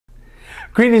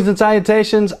Greetings and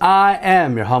salutations. I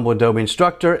am your humble Adobe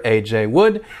instructor, AJ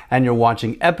Wood, and you're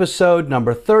watching episode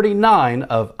number 39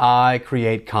 of I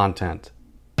Create Content.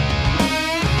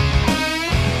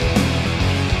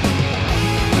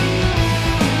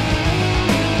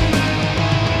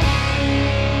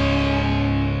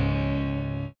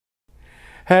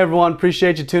 Hey everyone,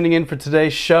 appreciate you tuning in for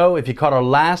today's show. If you caught our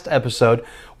last episode,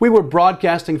 we were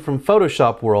broadcasting from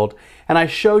Photoshop World, and I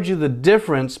showed you the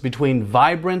difference between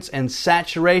vibrance and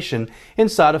saturation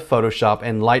inside of Photoshop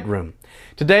and Lightroom.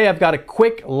 Today I've got a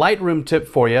quick Lightroom tip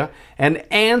for you, an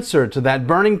answer to that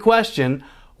burning question,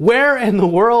 where in the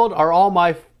world are all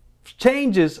my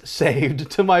changes saved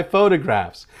to my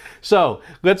photographs? So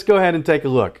let's go ahead and take a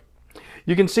look.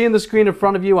 You can see in the screen in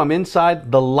front of you, I'm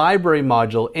inside the library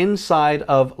module inside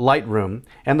of Lightroom.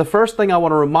 And the first thing I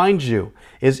want to remind you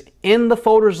is in the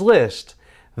folders list,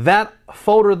 that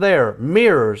folder there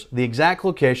mirrors the exact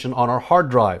location on our hard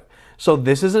drive. So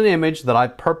this is an image that I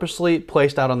purposely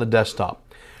placed out on the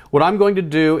desktop. What I'm going to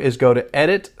do is go to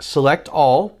Edit, Select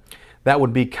All. That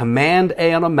would be Command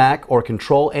A on a Mac or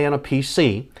Control A on a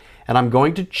PC. And I'm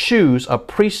going to choose a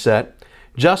preset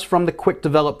just from the Quick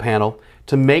Develop panel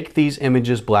to make these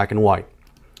images black and white.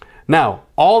 Now,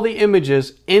 all the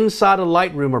images inside of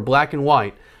Lightroom are black and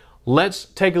white. Let's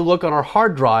take a look on our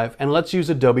hard drive and let's use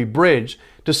Adobe Bridge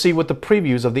to see what the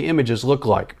previews of the images look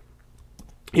like.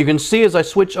 You can see as I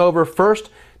switch over first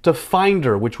to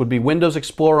Finder, which would be Windows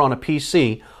Explorer on a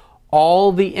PC,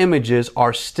 all the images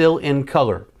are still in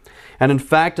color. And in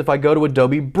fact, if I go to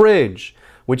Adobe Bridge,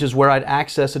 which is where I'd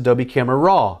access Adobe Camera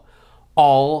Raw,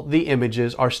 all the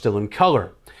images are still in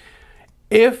color.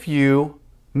 If you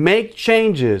make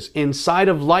changes inside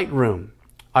of Lightroom,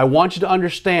 I want you to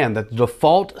understand that the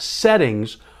default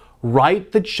settings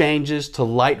write the changes to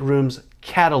Lightroom's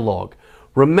catalog.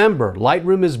 Remember,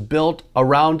 Lightroom is built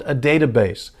around a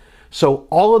database. So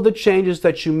all of the changes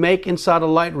that you make inside of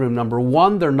Lightroom, number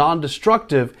one, they're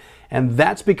non-destructive, and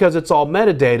that's because it's all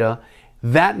metadata.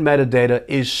 That metadata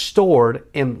is stored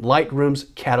in Lightroom's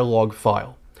catalog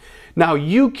file. Now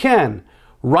you can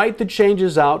write the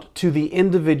changes out to the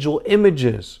individual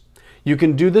images. You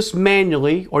can do this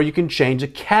manually, or you can change a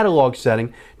catalog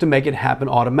setting to make it happen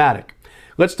automatic.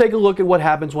 Let's take a look at what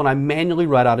happens when I manually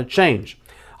write out a change.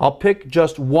 I'll pick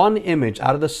just one image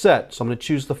out of the set. So I'm going to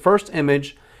choose the first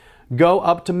image, go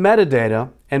up to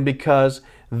metadata, and because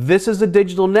this is a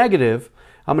digital negative,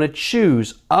 I'm going to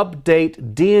choose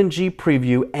Update DNG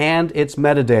Preview and its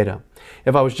metadata.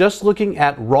 If I was just looking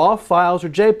at raw files or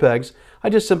JPEGs, I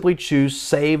just simply choose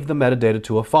Save the metadata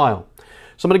to a file.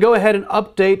 So I'm going to go ahead and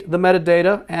update the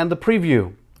metadata and the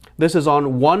preview. This is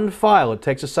on one file. It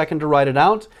takes a second to write it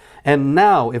out. And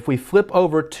now if we flip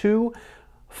over to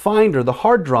Finder, the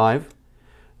hard drive,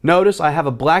 notice I have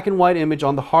a black and white image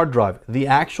on the hard drive. The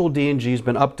actual DNG has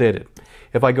been updated.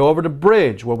 If I go over to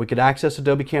Bridge, where we could access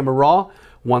Adobe Camera Raw,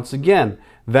 once again,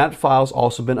 that file's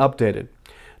also been updated.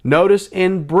 Notice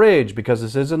in Bridge, because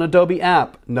this is an Adobe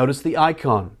app, notice the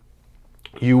icon.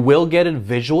 You will get a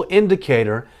visual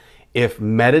indicator if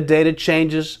metadata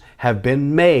changes have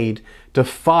been made to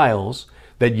files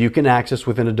that you can access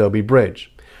within Adobe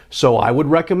Bridge. So I would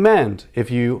recommend,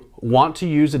 if you want to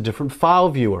use a different file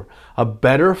viewer, a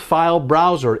better file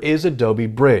browser is Adobe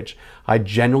Bridge. I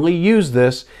generally use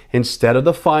this instead of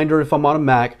the Finder if I'm on a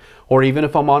Mac, or even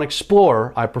if I'm on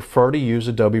Explorer, I prefer to use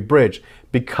Adobe Bridge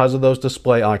because of those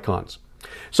display icons.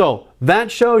 So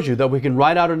that shows you that we can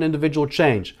write out an individual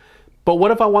change. But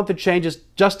what if I want the changes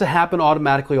just to happen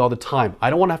automatically all the time? I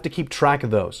don't want to have to keep track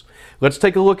of those. Let's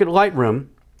take a look at Lightroom,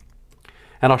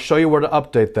 and I'll show you where to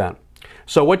update that.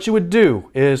 So what you would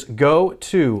do is go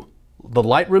to the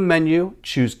Lightroom menu,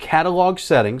 choose Catalog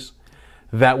Settings.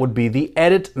 That would be the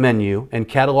Edit menu and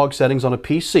Catalog Settings on a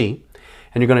PC.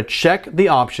 And you're going to check the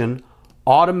option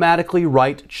Automatically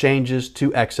Write Changes to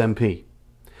XMP.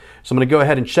 So I'm going to go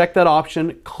ahead and check that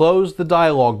option, close the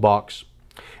dialog box,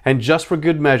 and just for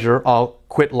good measure, I'll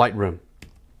quit Lightroom.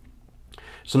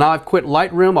 So now I've quit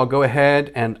Lightroom, I'll go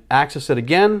ahead and access it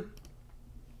again.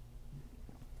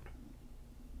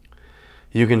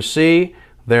 You can see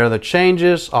there are the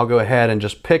changes. I'll go ahead and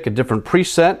just pick a different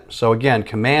preset. So again,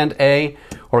 Command A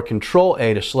or Control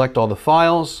A to select all the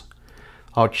files.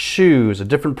 I'll choose a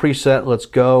different preset. Let's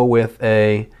go with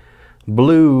a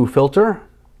blue filter.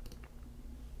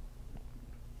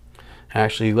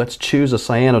 Actually, let's choose a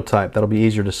cyanotype. That'll be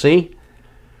easier to see.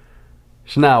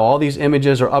 So now all these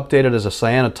images are updated as a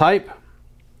cyanotype.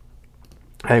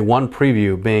 Hey, one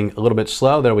preview being a little bit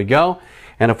slow. There we go.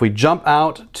 And if we jump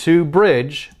out to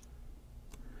Bridge,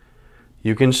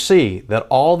 you can see that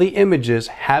all the images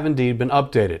have indeed been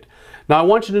updated. Now I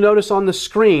want you to notice on the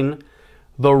screen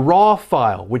The RAW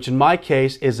file, which in my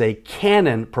case is a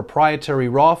Canon proprietary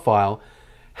RAW file,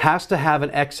 has to have an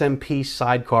XMP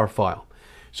sidecar file.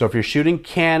 So if you're shooting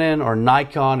Canon or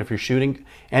Nikon, if you're shooting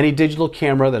any digital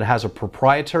camera that has a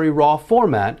proprietary RAW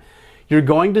format, you're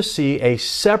going to see a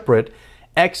separate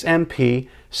XMP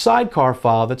sidecar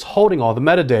file that's holding all the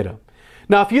metadata.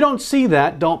 Now, if you don't see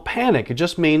that, don't panic. It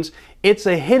just means it's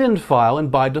a hidden file,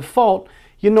 and by default,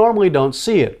 you normally don't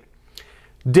see it.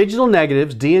 Digital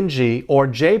negatives, DNG, or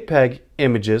JPEG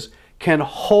images can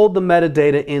hold the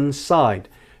metadata inside,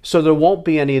 so there won't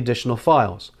be any additional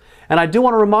files. And I do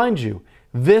want to remind you,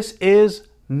 this is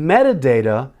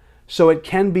metadata, so it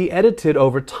can be edited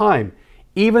over time.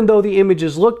 Even though the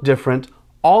images look different,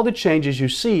 all the changes you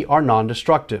see are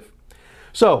non-destructive.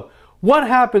 So, what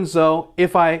happens though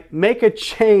if I make a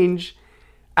change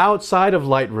outside of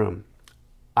Lightroom?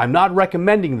 I'm not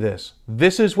recommending this.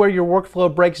 This is where your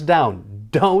workflow breaks down.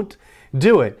 Don't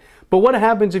do it. But what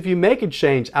happens if you make a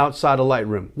change outside of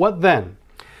Lightroom? What then?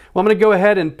 Well, I'm going to go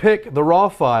ahead and pick the RAW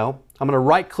file. I'm going to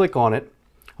right click on it.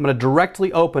 I'm going to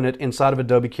directly open it inside of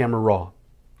Adobe Camera Raw.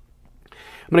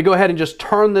 I'm going to go ahead and just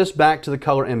turn this back to the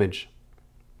color image.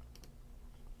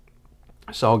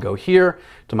 So I'll go here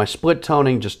to my split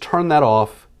toning, just turn that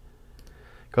off.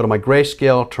 Go to my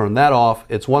grayscale, turn that off.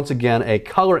 It's once again a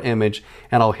color image,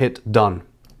 and I'll hit done.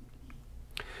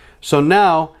 So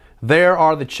now there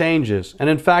are the changes. And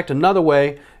in fact, another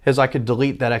way is I could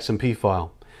delete that XMP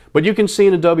file. But you can see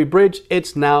in Adobe Bridge,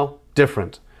 it's now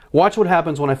different. Watch what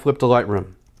happens when I flip to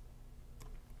Lightroom.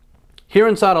 Here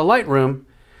inside of Lightroom,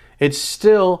 it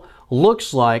still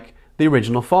looks like the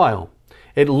original file.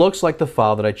 It looks like the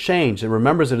file that I changed. It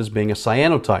remembers it as being a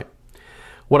cyanotype.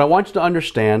 What I want you to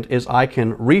understand is I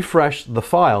can refresh the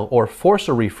file or force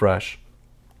a refresh.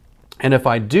 And if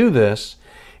I do this,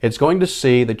 it's going to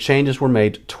see the changes were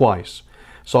made twice.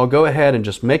 So I'll go ahead and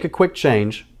just make a quick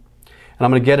change, and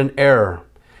I'm going to get an error.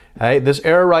 Okay? This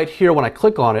error right here, when I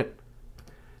click on it,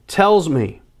 tells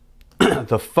me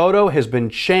the photo has been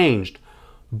changed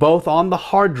both on the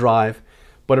hard drive,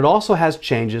 but it also has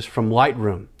changes from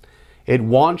Lightroom. It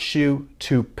wants you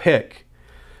to pick.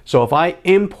 So if I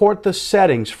import the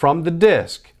settings from the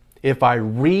disk, if I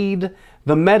read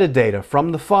the metadata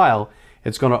from the file,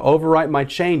 it's going to overwrite my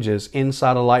changes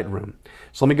inside of Lightroom.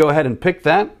 So let me go ahead and pick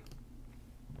that.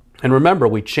 And remember,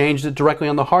 we changed it directly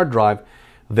on the hard drive.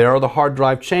 There are the hard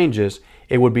drive changes.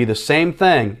 It would be the same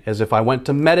thing as if I went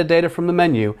to metadata from the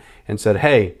menu and said,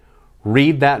 hey,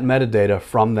 read that metadata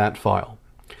from that file.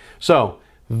 So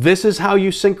this is how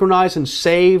you synchronize and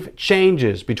save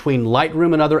changes between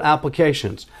Lightroom and other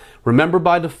applications. Remember,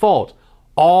 by default,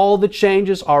 all the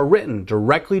changes are written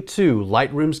directly to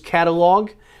Lightroom's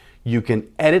catalog. You can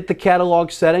edit the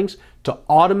catalog settings to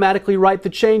automatically write the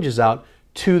changes out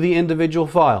to the individual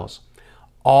files.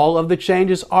 All of the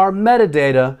changes are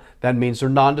metadata. That means they're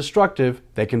non-destructive.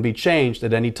 They can be changed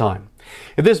at any time.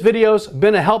 If this video's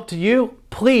been a help to you,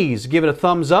 please give it a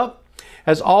thumbs up.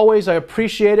 As always, I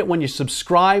appreciate it when you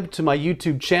subscribe to my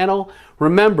YouTube channel.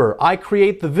 Remember, I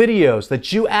create the videos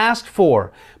that you ask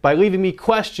for by leaving me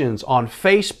questions on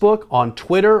Facebook, on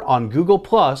Twitter, on Google+,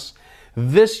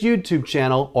 this YouTube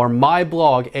channel, or my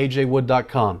blog,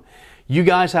 ajwood.com. You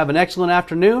guys have an excellent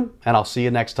afternoon, and I'll see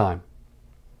you next time.